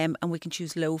 and we can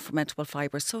choose low fermentable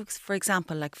fibres. So, for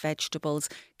example, like vegetables,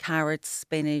 carrots,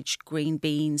 spinach, green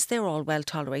beans, they're all well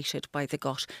tolerated by the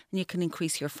gut. And you can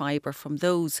increase your fibre from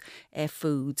those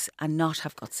foods and not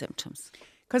have gut symptoms.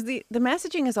 Because the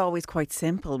messaging is always quite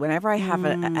simple. Whenever I have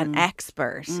an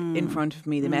expert in front of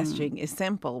me, the messaging is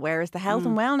simple. Whereas the health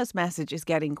and wellness message is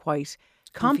getting quite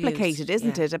complicated,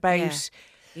 isn't it? About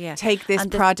take this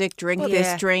product, drink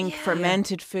this drink,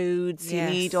 fermented foods. You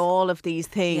need all of these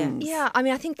things. Yeah, I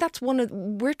mean, I think that's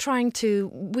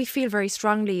we feel very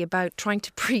strongly about trying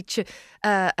to preach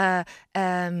a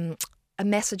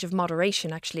message of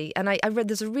moderation, actually. And I read,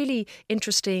 there's a really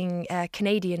interesting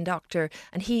Canadian doctor,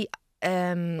 and he...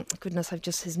 goodness,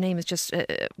 his name is just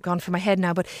gone from my head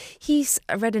now, but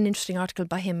I read an interesting article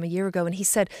by him a year ago, and he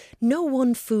said, no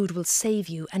one food will save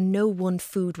you and no one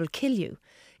food will kill you.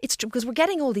 It's true, because we're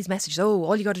getting all these messages,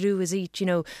 all you got to do is eat,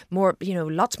 more,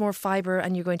 lots more fibre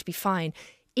and you're going to be fine.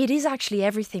 It is actually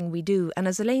everything we do. And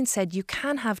as Elaine said, you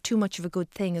can have too much of a good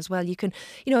thing as well. You can,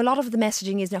 a lot of the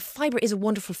messaging is now fibre is a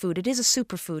wonderful food. It is a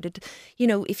superfood.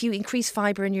 If you increase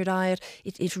fibre in your diet,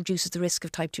 it reduces the risk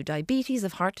of type 2 diabetes,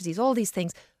 of heart disease, all these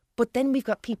things. But then we've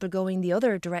got people going the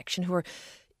other direction who are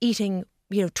eating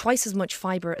twice as much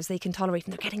fibre as they can tolerate,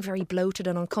 and they're getting very bloated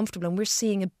and uncomfortable. And we're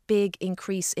seeing a big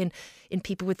increase in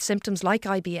people with symptoms like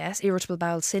IBS, irritable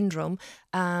bowel syndrome,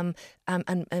 and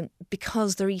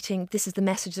because they're eating, this is the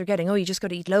message they're getting, you just got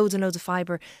to eat loads and loads of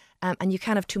fibre, and you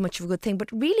can't have too much of a good thing.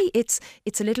 But really, it's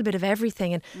a little bit of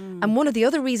everything. And one of the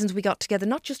other reasons we got together,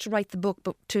 not just to write the book,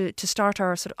 but to start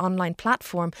our sort of online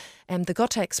platform, the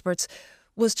Gut Experts,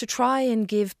 was to try and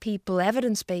give people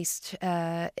evidence-based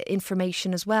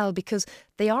information as well, because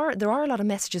there are a lot of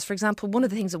messages. For example, one of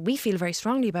the things that we feel very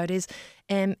strongly about is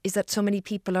that so many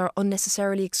people are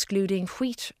unnecessarily excluding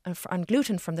wheat and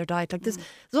gluten from their diet. Like there's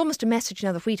almost a message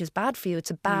now that wheat is bad for you.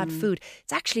 It's a bad food.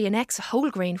 It's actually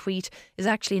whole grain wheat is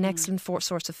actually an excellent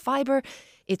source of fibre.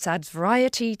 It adds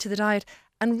variety to the diet.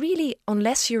 And really,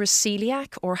 unless you're a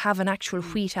celiac or have an actual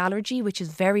wheat allergy, which is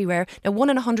very rare. Now, 1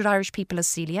 in 100 Irish people has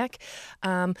celiac.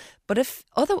 But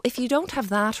if you don't have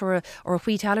that or a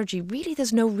wheat allergy, really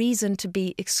there's no reason to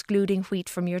be excluding wheat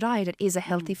from your diet. It is a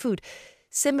healthy food.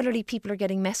 Similarly, people are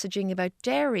getting messaging about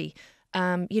dairy.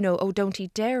 Don't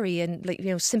eat dairy, and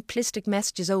simplistic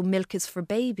messages, milk is for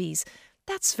babies.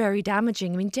 That's very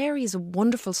damaging. I mean, dairy is a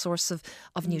wonderful source of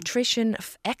nutrition,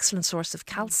 excellent source of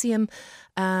calcium,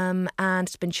 and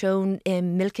it's been shown,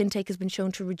 milk intake has been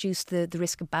shown to reduce the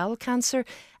risk of bowel cancer,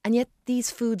 and yet these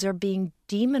foods are being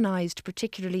demonised,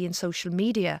 particularly in social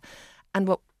media. And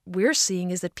what we're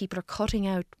seeing is that people are cutting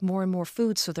out more and more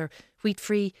foods. So they're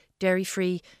wheat-free,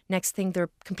 dairy-free. Next thing, they're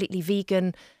completely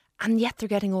vegan. And yet they're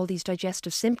getting all these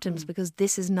digestive symptoms because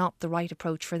this is not the right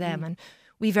approach for them. And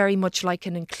we very much like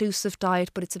an inclusive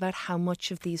diet, but it's about how much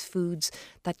of these foods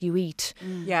that you eat.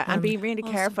 Yeah, and be really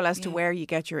careful as to where you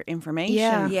get your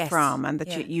information from, and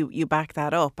that you back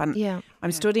that up. And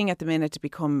I'm studying at the minute to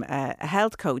become a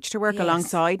health coach, to work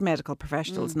alongside medical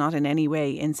professionals, not in any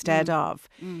way instead of.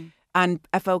 And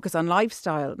a focus on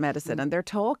lifestyle medicine. And they're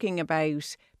talking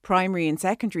about primary and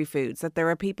secondary foods, that there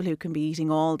are people who can be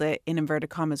eating all the, in inverted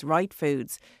commas, right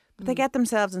foods, but they get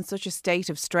themselves in such a state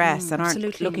of stress and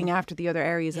aren't looking after the other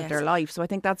areas of their life. So I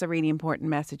think that's a really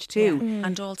important message too.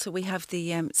 And also we have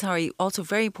the, also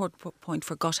very important point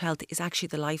for gut health is actually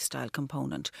the lifestyle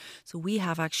component. So we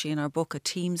have actually in our book a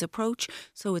teams approach.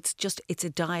 So it's a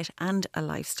diet and a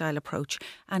lifestyle approach.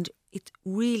 And it's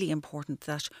really important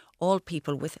that all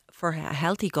people for a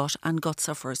healthy gut and gut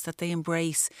sufferers, that they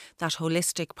embrace that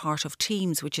holistic part of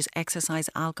teams, which is exercise,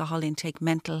 alcohol intake,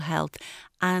 mental health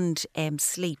and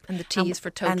sleep. And the T is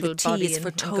for total body and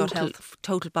gut health.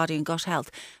 Total body and gut health.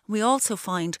 We also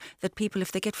find that people,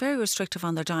 if they get very restrictive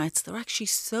on their diets, they're actually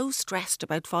so stressed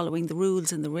about following the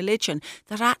rules in the religion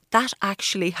that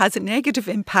actually has a negative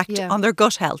impact on their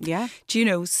gut health. Yeah. Do you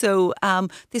know? So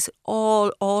this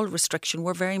all restriction,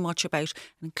 we're very much about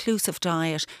an inclusive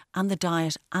diet and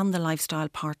the lifestyle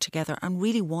part together, and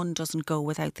really one doesn't go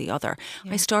without the other.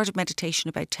 I started meditation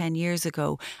about 10 years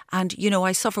ago, and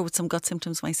I suffer with some gut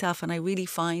symptoms myself, and I really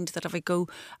find that if I go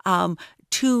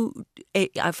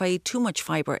if I eat too much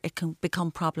fibre, it can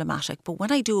become problematic. But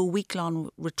when I do a week-long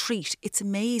retreat, it's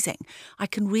amazing. I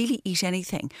can really eat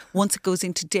anything once it goes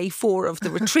into day 4 of the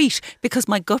retreat because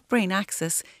my gut-brain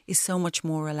axis is so much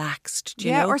more relaxed. Do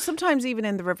you know? Or sometimes even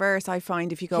in the reverse, I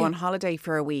find if you go on holiday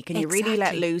for a week and you really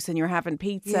let loose and you're having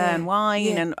pizza and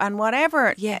wine and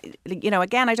whatever,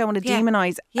 again, I don't want to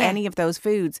demonise any of those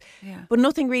foods, but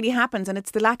nothing really happens, and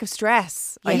it's the lack of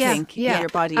stress, I think, in your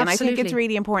body. Absolutely. And I think it's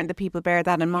really important that people bear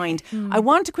that in mind. I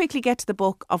want to quickly get to the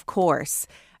book, of course.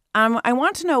 I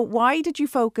want to know, why did you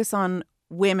focus on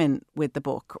women with the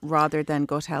book rather than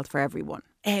gut health for everyone?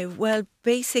 Well,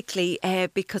 basically,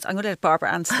 because I'm going to let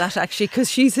Barbara answer that actually, because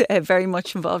she's very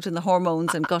much involved in the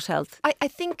hormones and gut health. I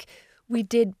think we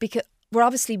did because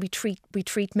we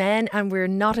treat men, and we're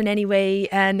not in any way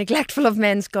neglectful of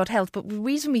men's gut health. But the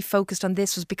reason we focused on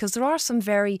this was because there are some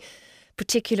very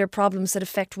particular problems that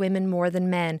affect women more than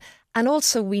men. And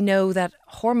also we know that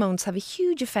hormones have a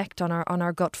huge effect on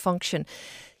our gut function.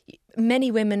 Many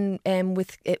women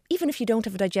even if you don't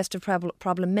have a digestive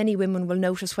problem, many women will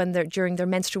notice when they're during their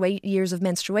years of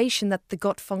menstruation that the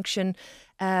gut function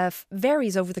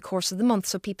varies over the course of the month.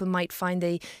 So people might find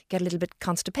they get a little bit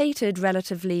constipated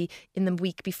relatively in the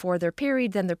week before their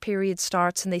period. Then their period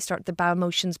starts and the bowel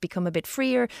motions become a bit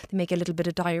freer. They make a little bit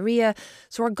of diarrhea.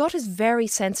 So our gut is very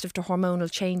sensitive to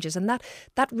hormonal changes, and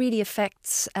that really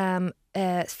affects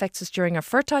us during our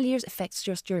fertile years, affects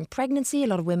us during pregnancy. A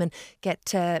lot of women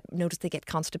notice they get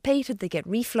constipated, they get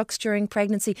reflux during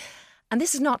pregnancy. And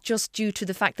this is not just due to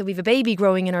the fact that we have a baby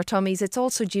growing in our tummies, it's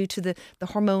also due to the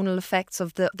hormonal effects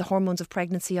of the hormones of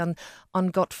pregnancy on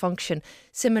gut function.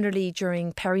 Similarly,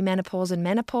 during perimenopause and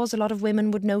menopause, a lot of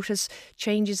women would notice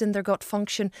changes in their gut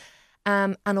function.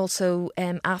 And also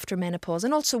after menopause.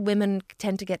 And also women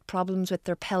tend to get problems with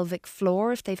their pelvic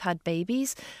floor if they've had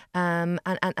babies. And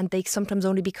they sometimes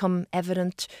only become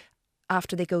evident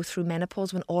after they go through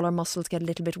menopause, when all our muscles get a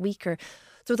little bit weaker.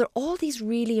 So there are all these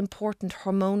really important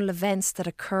hormonal events that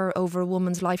occur over a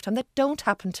woman's lifetime that don't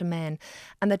happen to men,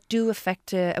 and that do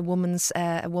affect a woman's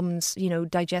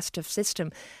digestive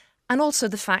system. And also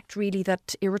the fact really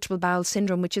that irritable bowel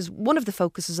syndrome, which is one of the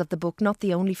focuses of the book, not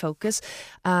the only focus,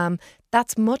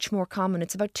 that's much more common.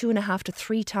 It's about 2.5 to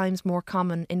 3 times more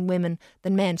common in women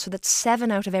than men. So that's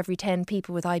 7 out of every 10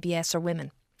 people with IBS are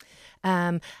women.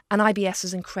 And IBS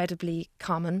is incredibly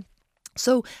common.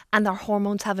 So, and our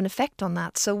hormones have an effect on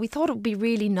that. So we thought it would be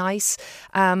really nice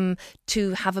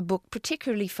to have a book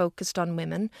particularly focused on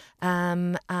women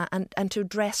and to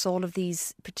address all of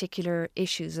these particular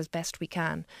issues as best we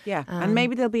can. Yeah, and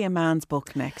maybe there'll be a man's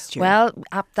book next year. Well,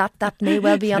 that may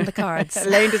well be on the cards.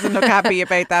 Elaine doesn't look happy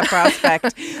about that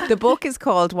prospect. The book is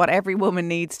called What Every Woman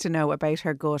Needs to Know About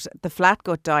Her Gut, The Flat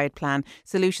Gut Diet Plan,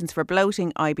 Solutions for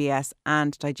Bloating, IBS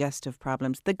and Digestive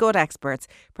Problems. The gut experts,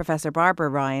 Professor Barbara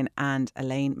Ryan and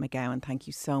Elaine McGowan. Thank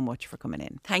you so much for coming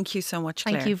in. Thank you so much,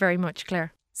 Claire. Thank you very much,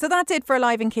 Claire. So that's it for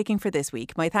Alive and Kicking for this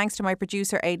week. My thanks to my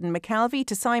producer Aidan McKelvey,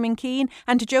 to Simon Keane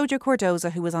and to Jojo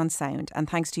Cordoza, who was on sound. And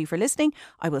thanks to you for listening.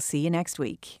 I will see you next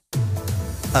week.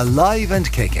 Alive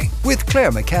and Kicking with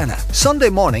Claire McKenna. Sunday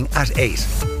morning at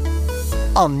 8.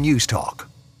 on News Talk.